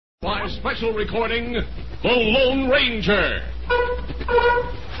By special recording, The Lone Ranger.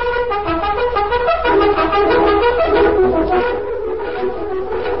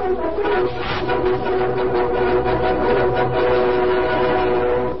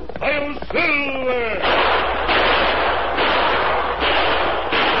 Hail Silver!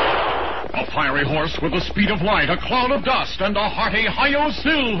 A fiery horse with the speed of light, a cloud of dust, and a hearty Hi-Yo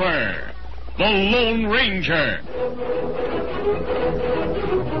Silver. The Lone Ranger.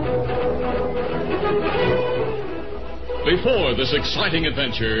 Before this exciting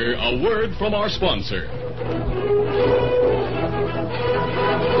adventure, a word from our sponsor.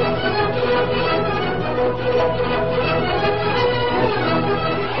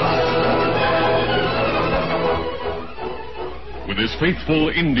 With his faithful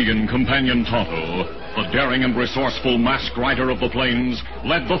Indian companion Tonto, the daring and resourceful masked rider of the plains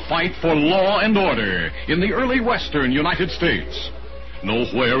led the fight for law and order in the early western United States.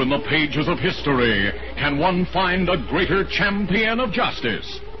 Nowhere in the pages of history can one find a greater champion of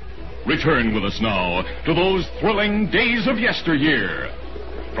justice. Return with us now to those thrilling days of yesteryear.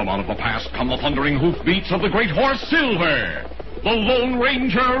 From out of the past come the thundering hoofbeats of the great horse Silver. The Lone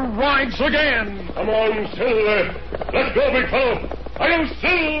Ranger rides again. Come on, Silver. Let's go, big fellow. I am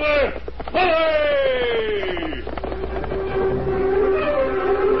Silver. Hooray!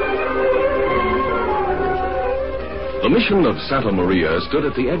 The mission of Santa Maria stood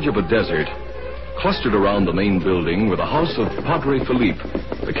at the edge of a desert. Clustered around the main building were the house of Padre Felipe,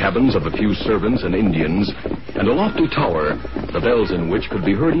 the cabins of a few servants and Indians, and a lofty tower, the bells in which could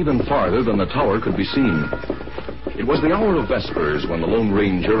be heard even farther than the tower could be seen. It was the hour of vespers when the Lone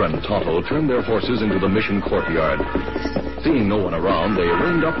Ranger and Tonto turned their horses into the mission courtyard. Seeing no one around, they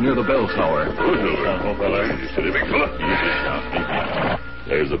reined up near the bell tower.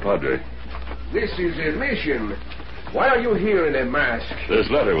 There's the Padre. This is a mission. Why are you here in a mask? This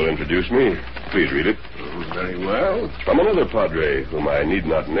letter will introduce me. Please read it. Very well. From another Padre, whom I need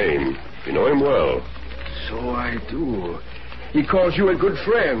not name. You know him well. So I do. He calls you a good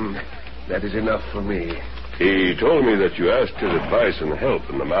friend. That is enough for me. He told me that you asked his advice and help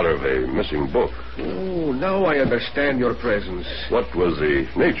in the matter of a missing book. Oh, now I understand your presence. What was the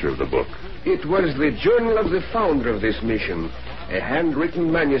nature of the book? It was the journal of the founder of this mission, a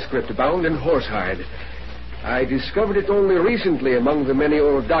handwritten manuscript bound in horsehide. I discovered it only recently among the many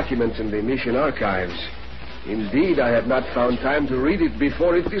old documents in the mission archives. Indeed, I had not found time to read it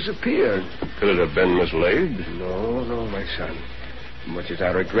before it disappeared. Could it have been mislaid? No, my son. Much as I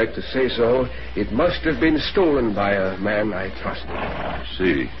regret to say so, it must have been stolen by a man I trusted. I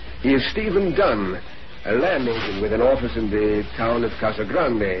see. He is Stephen Dunn, a land agent with an office in the town of Casa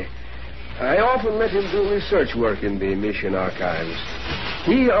Grande. I often let him do research work in the mission archives.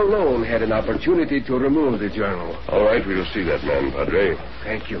 He alone had an opportunity to remove the journal. All right, we'll see that man, Padre.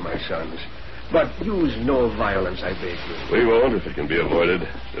 Thank you, my sons. But use no violence, I beg you. We won't if it can be avoided.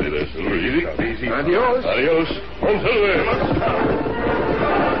 Steady there, Silver. Easy. Easy. Adios. Adios. On Silver.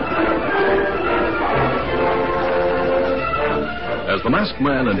 As the masked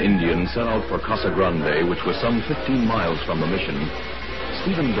man and Indian set out for Casa Grande, which was some 15 miles from the mission,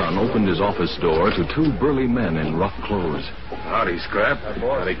 Stephen Dunn opened his office door to two burly men in rough clothes. Howdy, Scrap.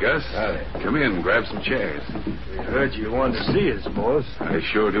 Howdy, Gus. Howdy. Come in and grab some chairs. We heard you wanted to see us, boss. I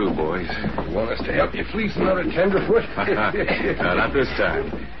sure do, boys. You want us to help you fleece another tenderfoot? No, not this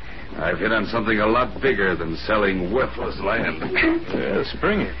time. I've hit on something a lot bigger than selling worthless land. Yeah,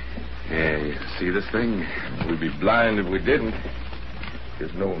 spring it. Yeah, you see this thing? We'd be blind if we didn't.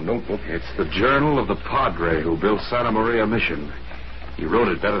 There's no notebook. It's the journal of the Padre who built Santa Maria Mission. He wrote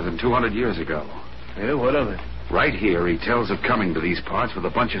it better than 200 years ago. Yeah, what of it? Right here, he tells of coming to these parts with a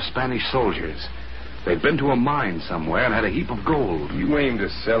bunch of Spanish soldiers. They'd been to a mine somewhere and had a heap of gold. You aim to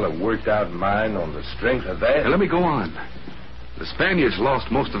sell a worked-out mine on the strength of that? Now, let me go on. The Spaniards lost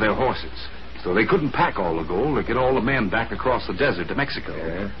most of their horses, so they couldn't pack all the gold or get all the men back across the desert to Mexico.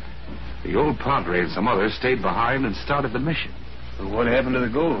 Yeah? The old Padre and some others stayed behind and started the mission. Well, what happened to the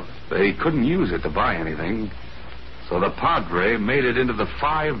gold? They couldn't use it to buy anything, so the Padre made it into the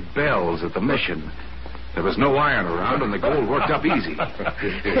 5 bells at the mission. There was no iron around, and the gold worked up easy.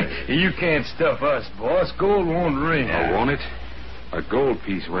 You can't stuff us, boss. Gold won't ring. Oh, won't it? A gold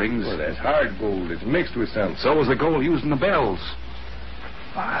piece rings. Well, that's hard gold. It's mixed with something. So was the gold used in the bells.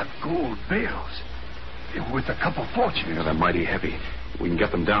 5 gold bells. They're worth a couple fortunes. Yeah, they're mighty heavy. We can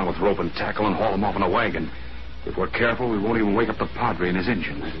get them down with rope and tackle and haul them off in a wagon. If we're careful, we won't even wake up the Padre and his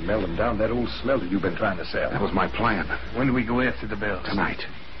engine. Melt them down that old smelter you've been trying to sell. That was my plan. When do we go after the bells? Tonight.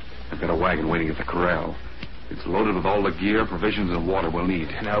 I've got a wagon waiting at the corral. It's loaded with all the gear, provisions, and water we'll need.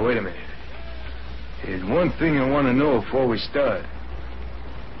 Now, wait a minute. There's one thing I want to know before we start.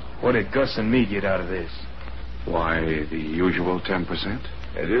 What did Gus and me get out of this? Why, the usual 10%?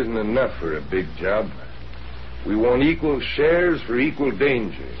 It isn't enough for a big job. We want equal shares for equal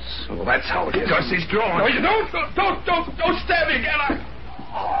dangers. So that's how it is. Gus is drawn. No, you don't stab me again.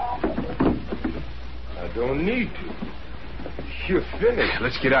 I don't need to. You're finished.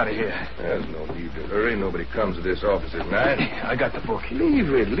 Let's get out of here. There's no need to hurry. Nobody comes to this office at night. I got the book. Leave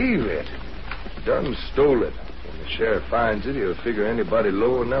it. Dunn stole it. When the sheriff finds it, he'll figure anybody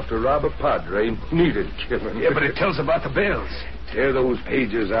low enough to rob a padre needed killing. Yeah, but it tells about the bells. Tear those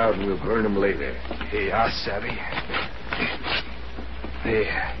pages out and we'll burn them later. Hey, I savvy.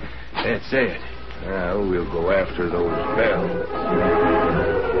 There. That's it. Now we'll go after those bells.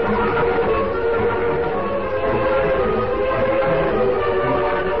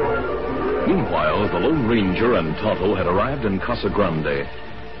 Meanwhile, the Lone Ranger and Tonto had arrived in Casa Grande.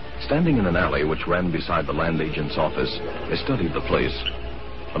 Standing in an alley which ran beside the land agent's office, they studied the place.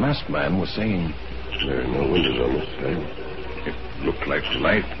 The masked man was saying, There are no windows on this side. It looked like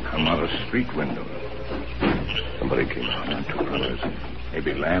light come out a street window. Somebody came out. Two fellas.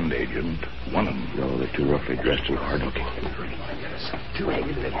 Maybe land agent. One of them. No, they're too roughly dressed and hard looking.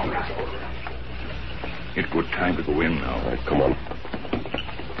 It's good time to go in now. All right, come on.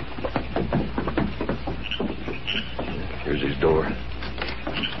 Here's his door.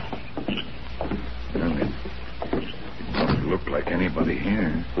 Well, it doesn't look like anybody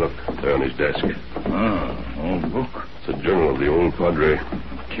here. Look, there on his desk. Old book. It's a journal of the old padre.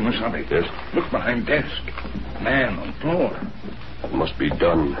 Kimasabi. Yes? Look behind desk. Man on floor. It must be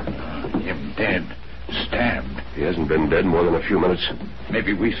done. Him dead. Stabbed. He hasn't been dead more than a few minutes.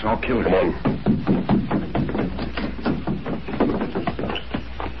 Maybe we saw killer. Come on.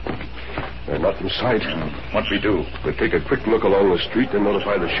 They're not in sight. What we do? We'll take a quick look along the street and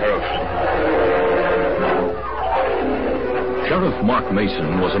notify the sheriff. Sheriff Mark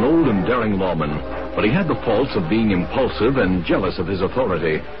Mason was an old and daring lawman, but he had the faults of being impulsive and jealous of his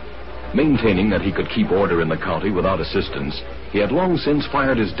authority. Maintaining that he could keep order in the county without assistance, he had long since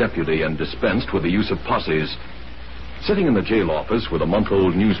fired his deputy and dispensed with the use of posses. Sitting in the jail office with a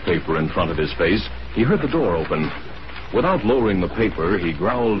month-old newspaper in front of his face, he heard the door open. Without lowering the paper, he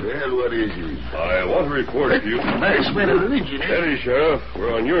growled, Well, what is it? I want to report to you. Mask man of religion, eh? Steady, Sheriff.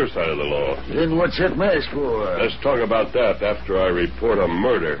 We're on your side of the law. Then what's that mask for? Let's talk about that after I report a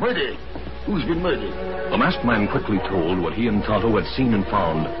murder. Murder? Who's been murdered? The masked man quickly told what he and Tonto had seen and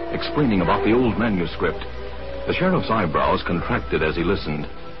found, explaining about the old manuscript. The sheriff's eyebrows contracted as he listened.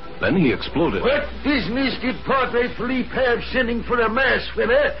 Then he exploded. What business did Padre Felipe have sending for a masked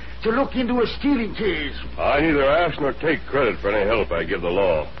fella to look into a stealing case? I neither ask nor take credit for any help I give the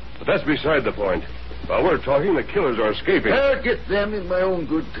law. But that's beside the point. While we're talking, the killers are escaping. I'll get them in my own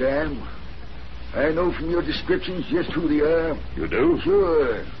good time. I know from your descriptions just who they are. You do?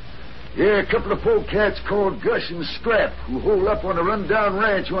 Sure. Yeah, a couple of polecats called Gus and Scrap who hole up on a rundown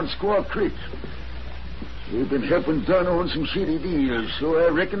ranch on Squaw Creek. They've been helping Dunn on some shady deals, so I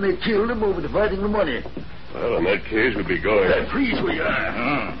reckon they killed him over dividing the money. Well, in that case, we'll be going. Freeze we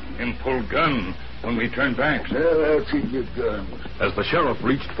are. And pull gun when we turn back. Well, I'll take your guns. As the sheriff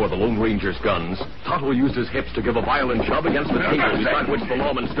reached for the Lone Ranger's guns, Tonto used his hips to give a violent shove against the table beside which the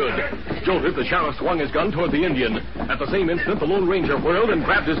lawman stood. Jolted, the sheriff swung his gun toward the Indian. At the same instant, the Lone Ranger whirled and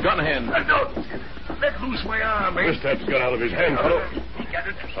grabbed his gun hand. Don't let loose my arm, eh? Twist that gun out of his hand, fellow.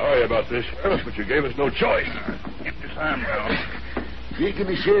 Sorry about this, Sheriff, but you gave us no choice. Get this arm down. Taking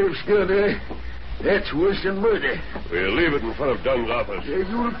the sheriff's gun, eh? That's worse than murder. We'll leave it in front of Dunn's office.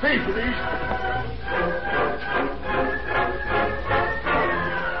 You'll pay for this.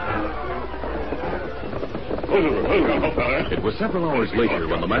 It was several hours later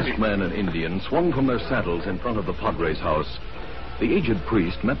when the masked man and Indian swung from their saddles in front of the Padre's house. The aged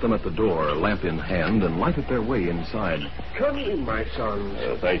priest met them at the door, lamp in hand, and lighted their way inside. Come in, my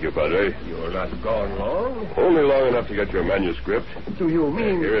sons. Thank you, Padre. You're not gone long. Only long enough to get your manuscript. Do you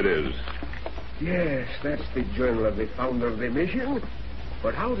mean... Here it is. Yes, that's the journal of the founder of the mission.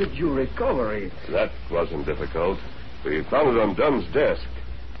 But how did you recover it? That wasn't difficult. We found it on Dunn's desk.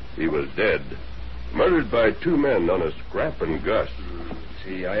 He was dead. Murdered by two men known as Scrap and Gus.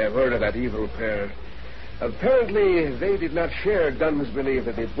 See, I have heard of that evil pair. Apparently, they did not share Dunn's belief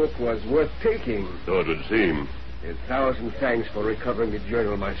that the book was worth taking. So it would seem. 1,000 thanks for recovering the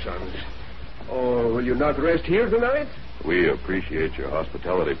journal, my sons. Oh, will you not rest here tonight? We appreciate your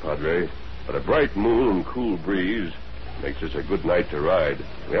hospitality, Padre. But a bright moon and cool breeze makes this a good night to ride.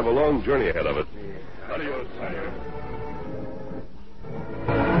 We have a long journey ahead of us. Adios, sire.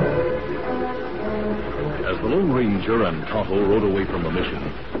 As the Lone Ranger and Tonto rode away from the mission,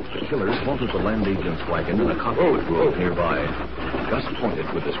 the killers halted the land agent's wagon in a cottonwood grove nearby. Gus pointed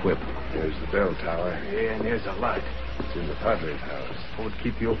with his whip. There's the bell tower. Yeah, and there's a light. It's in the Padre's house. What would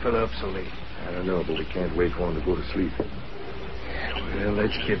keep your fella up so late? I don't know, but we can't wait for him to go to sleep. Well,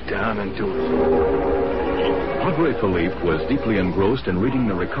 let's get down and do it. Padre Felipe was deeply engrossed in reading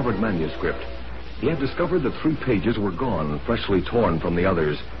the recovered manuscript. He had discovered that 3 pages were gone, freshly torn from the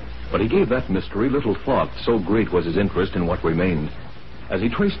others. But he gave that mystery little thought, so great was his interest in what remained. As he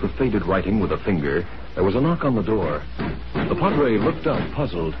traced the faded writing with a finger, there was a knock on the door. The Padre looked up,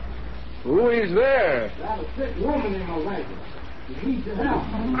 puzzled. Who is there? Got a sick woman in my wagon. She needs your help.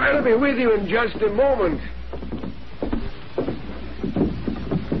 I'll be with you in just a moment.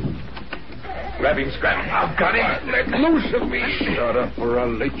 Grab him, Scrap. I've got him. Let loose of me. Shut up, or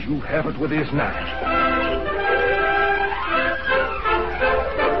I'll let you have it with his knife.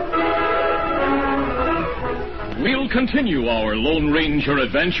 We'll continue our Lone Ranger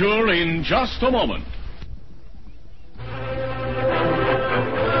adventure in just a moment.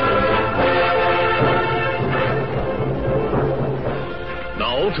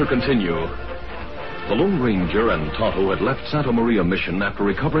 Now to continue. The Lone Ranger and Tonto had left Santa Maria Mission after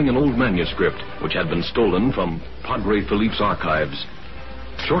recovering an old manuscript which had been stolen from Padre Felipe's archives.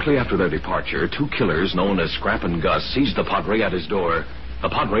 Shortly after their departure, 2 killers known as Scrap and Gus seized the Padre at his door. The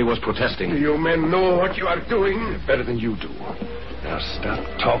Padre was protesting. You men know what you are doing? Better than you do. Now stop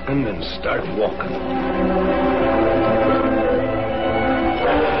talking and start walking.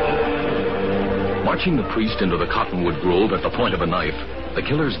 Marching the priest into the cottonwood grove at the point of a knife, the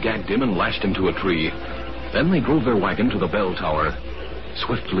killers gagged him and lashed him to a tree. Then they drove their wagon to the bell tower.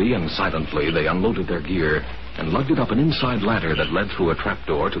 Swiftly and silently, they unloaded their gear and lugged it up an inside ladder that led through a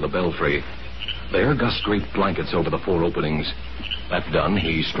trapdoor to the belfry. There, Gus draped blankets over the 4 openings. That done,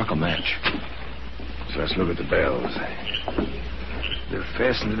 he struck a match. So let's look at the bells. They're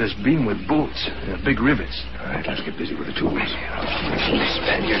fastened to this beam with bolts and big rivets. All right, let's get busy with the tools. These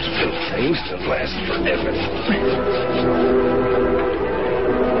Spaniards built things to last forever.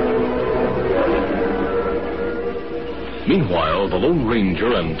 Meanwhile, the Lone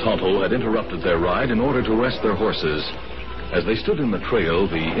Ranger and Tonto had interrupted their ride in order to rest their horses. As they stood in the trail,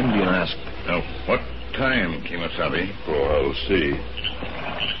 the Indian asked, Now, what time, Kemosabe? Oh, I'll see.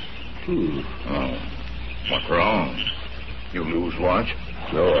 Oh, what's wrong? You lose watch?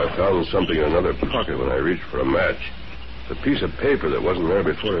 No, I found something in another pocket when I reached for a match. It's a piece of paper that wasn't there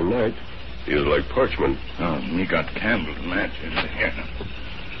before tonight. Feels like parchment. Oh, me got candles and matches here.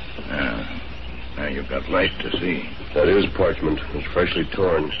 Now you've got light to see. That is parchment. It's freshly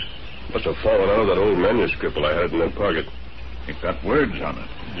torn. Must have fallen out of that old manuscript while I had it in that pocket. It's got words on it.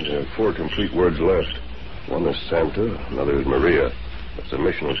 There are 4 complete words left. One is Santa, another is Maria. That's a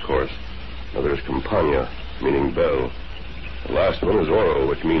mission, of course. Another is Campagna, meaning bell. The last one is Oro,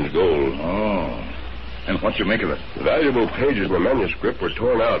 which means gold. Oh. And what you make of it? The valuable pages in the manuscript were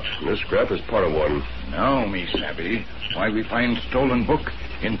torn out, and this scrap is part of one. Now, me savvy, why we find stolen book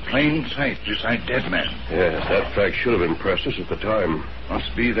in plain sight beside dead man. Yes, that fact should have impressed us at the time.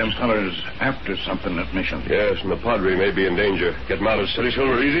 Must be them fellers after something at mission. Yes, and the Padre may be in danger. Get him out of City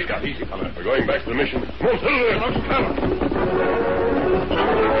Silver, easy. Got easy, fella. We're going back to the mission. Come on, Silver. Let's come.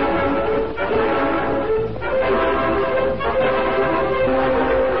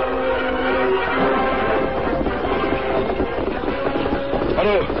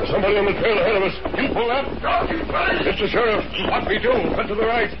 Hello, there's somebody on the trail ahead of us. You pull that? Mr. Sheriff, what we do? Cut to the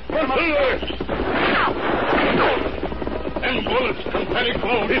right. Come on, Silver. Them bullets can panic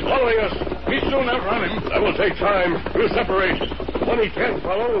blow. He's following us. We soon outrun him. That will take time. We'll separate. When he can't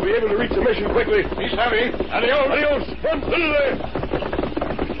follow, we'll be able to reach the mission quickly. Me savvy. Adios. Adios. Run, Silver.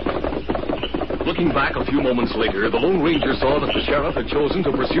 Looking back a few moments later, the Lone Ranger saw that the sheriff had chosen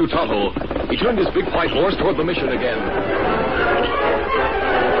to pursue Tonto. He turned his big white horse toward the mission again.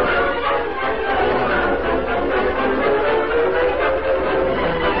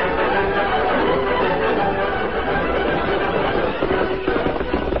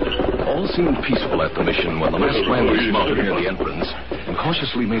 Seemed peaceful at the mission when the masked man dismounted near the entrance and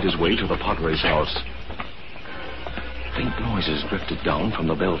cautiously made his way to the Padre's house. Faint noises drifted down from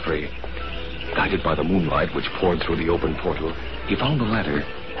the belfry. Guided by the moonlight which poured through the open portal, he found the ladder,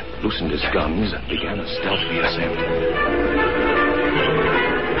 loosened his guns, and began a stealthy ascent.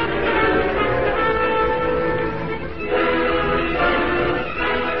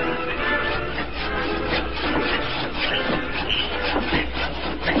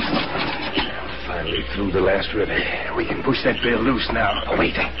 Through the last river. We can push that bell loose now. Oh,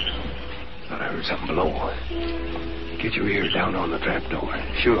 wait. Thought I heard something below. Get your ear down on the trapdoor.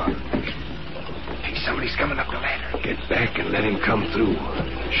 Sure. Hey, somebody's coming up the ladder. Get back and let him come through.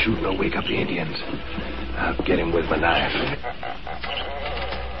 Shooting will wake up the Indians. I'll get him with my knife.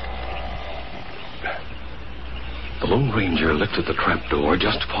 The Lone Ranger lifted the trapdoor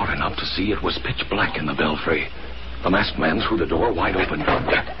just far enough to see it was pitch black in the belfry. The masked man threw the door wide open.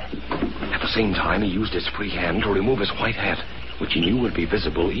 At the same time, he used his free hand to remove his white hat, which he knew would be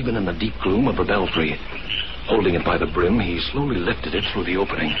visible even in the deep gloom of the belfry. Holding it by the brim, he slowly lifted it through the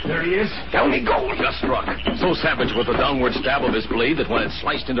opening. There he is. Down he goes! Just struck. So savage was the downward stab of his blade that when it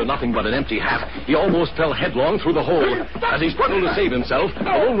sliced into nothing but an empty hat, he almost fell headlong through the hole. As he struggled to save himself, the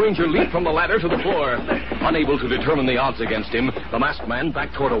Lone Ranger leaped from the ladder to the floor. Unable to determine the odds against him, the masked man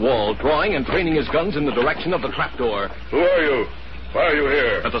backed toward a wall, drawing and training his guns in the direction of the trapdoor. Who are you? Why are you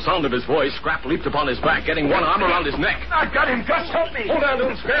here? At the sound of his voice, Scrap leaped upon his back, getting one arm around his neck. I've got him, Gus. Help me. Hold on to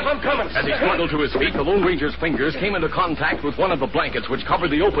him, Scrap. I'm coming. As he struggled to his feet, the Lone Ranger's fingers came into contact with one of the blankets which covered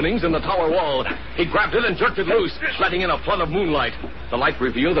the openings in the tower wall. He grabbed it and jerked it loose, letting in a flood of moonlight. The light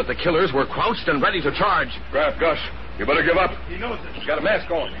revealed that the killers were crouched and ready to charge. Scrap, Gus, you better give up. He knows it. He's got a mask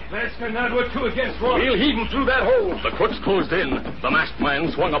on. Mask and not what two against one. We'll heave him through that hole. The crooks closed in. The masked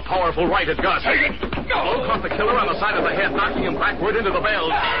man swung a powerful right at Gus. Take it. Blow caught the killer on the side of the head, knocking him backward into the bells.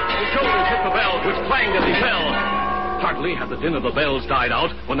 His shoulders hit the bells, which clanged as he fell. Hardly had the din of the bells died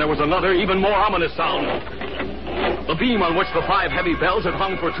out when there was another, even more ominous sound. The beam on which the 5 heavy bells had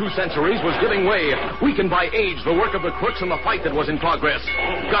hung for 2 centuries was giving way, weakened by age, the work of the crooks, and the fight that was in progress.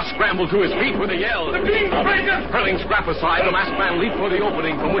 Gus scrambled to his feet with a yell. The beam, breaker! Hurling Scrap aside, the masked man leaped for the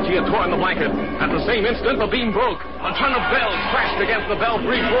opening from which he had torn the blanket. At the same instant, the beam broke. A ton of bells crashed against the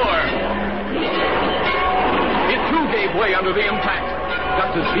belfry floor. It too gave way under the impact.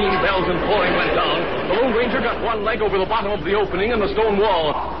 Just as beam, bells, and flooring went down, the Lone Ranger got one leg over the bottom of the opening in the stone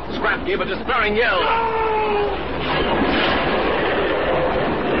wall. Scrap gave a despairing yell.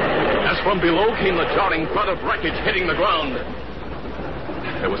 As from below came the jarring thud of wreckage hitting the ground.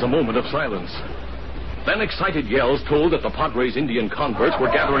 There was a moment of silence. Then excited yells told that the Padre's Indian converts were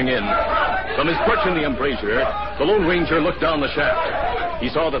gathering in. From his perch in the embrasure, the Lone Ranger looked down the shaft. He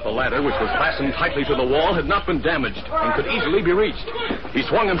saw that the ladder, which was fastened tightly to the wall, had not been damaged and could easily be reached. He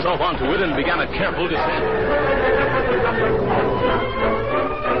swung himself onto it and began a careful descent.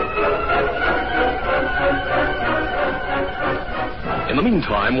 In the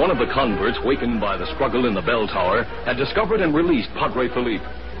meantime, one of the converts, wakened by the struggle in the bell tower, had discovered and released Padre Felipe.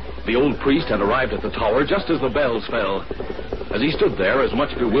 The old priest had arrived at the tower just as the bells fell. As he stood there, as much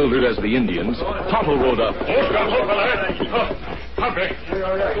bewildered as the Indians, Tonto rode up. Padre,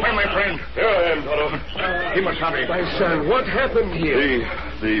 where, my friend? Here I am, Tonto. He must have it. My son, what happened here?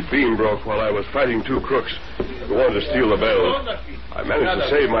 The beam broke while I was fighting 2 crooks who wanted to steal the bells. I managed to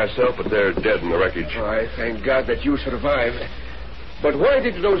save myself, but they're dead in the wreckage. Oh, I thank God that you survived. But why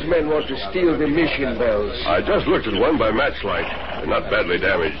did those men want to steal the mission bells? I just looked at one by matchlight. They're not badly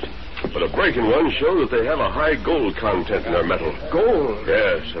damaged. But a break in one shows that they have a high gold content in their metal. Gold?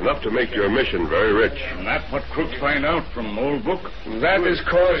 Yes, enough to make your mission very rich. And that's what crooks find out from old book. That has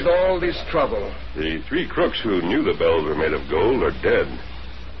caused all this trouble. The 3 crooks who knew the bells were made of gold are dead.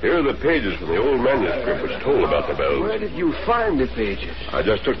 Here are the pages from the old manuscript which told about the bells. Where did you find the pages? I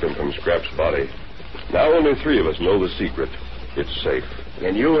just took them from Scrap's body. Now only 3 of us know the secret. It's safe.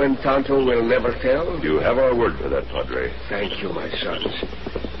 And you and Tonto will never tell? You have our word for that, Padre. Thank you, my sons.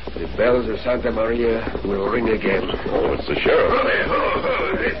 The bells of Santa Maria will ring again. Oh, it's the sheriff.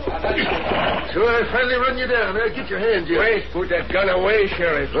 So I finally run you down. Now get your hands here. Wait, put that gun away,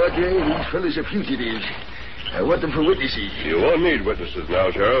 Sheriff. Roger, these fellas are fugitives. I want them for witnesses. You won't need witnesses now,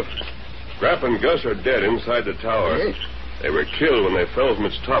 Sheriff. Scrap and Gus are dead inside the tower. Yes? They were killed when they fell from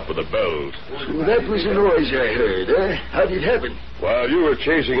its top with the bells. So that was the noise I heard, eh? How did it happen? While you were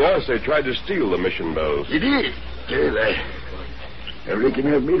chasing us, they tried to steal the mission bells. You did? Well, I reckon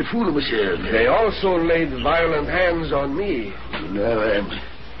I've made a fool of myself. They also laid violent hands on me. Now,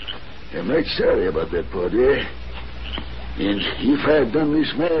 I'm right sorry about that, Padre. And if I've done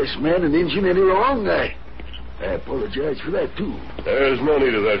this masked man and Injun any wrong, I apologize for that, too. There's no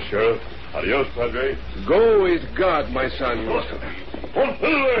need of that, Sheriff. Adios, Padre. Go with God, my son.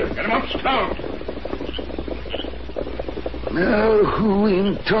 Get him up, scout. Now, who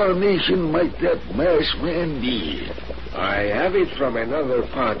in tarnation might that masked man be? I have it from another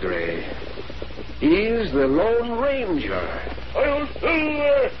Padre. He's the Lone Ranger. I'll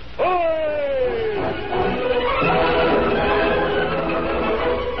Silver!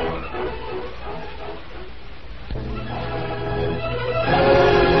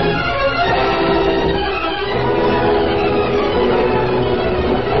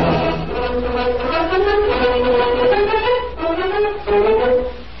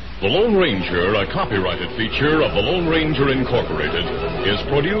 The Lone Ranger, a copyrighted feature of the Lone Ranger Incorporated, is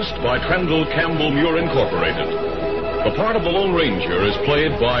produced by Trendle Campbell Muir Incorporated. The part of the Lone Ranger is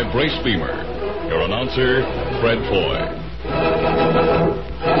played by Brace Beamer. Your announcer, Fred Foy.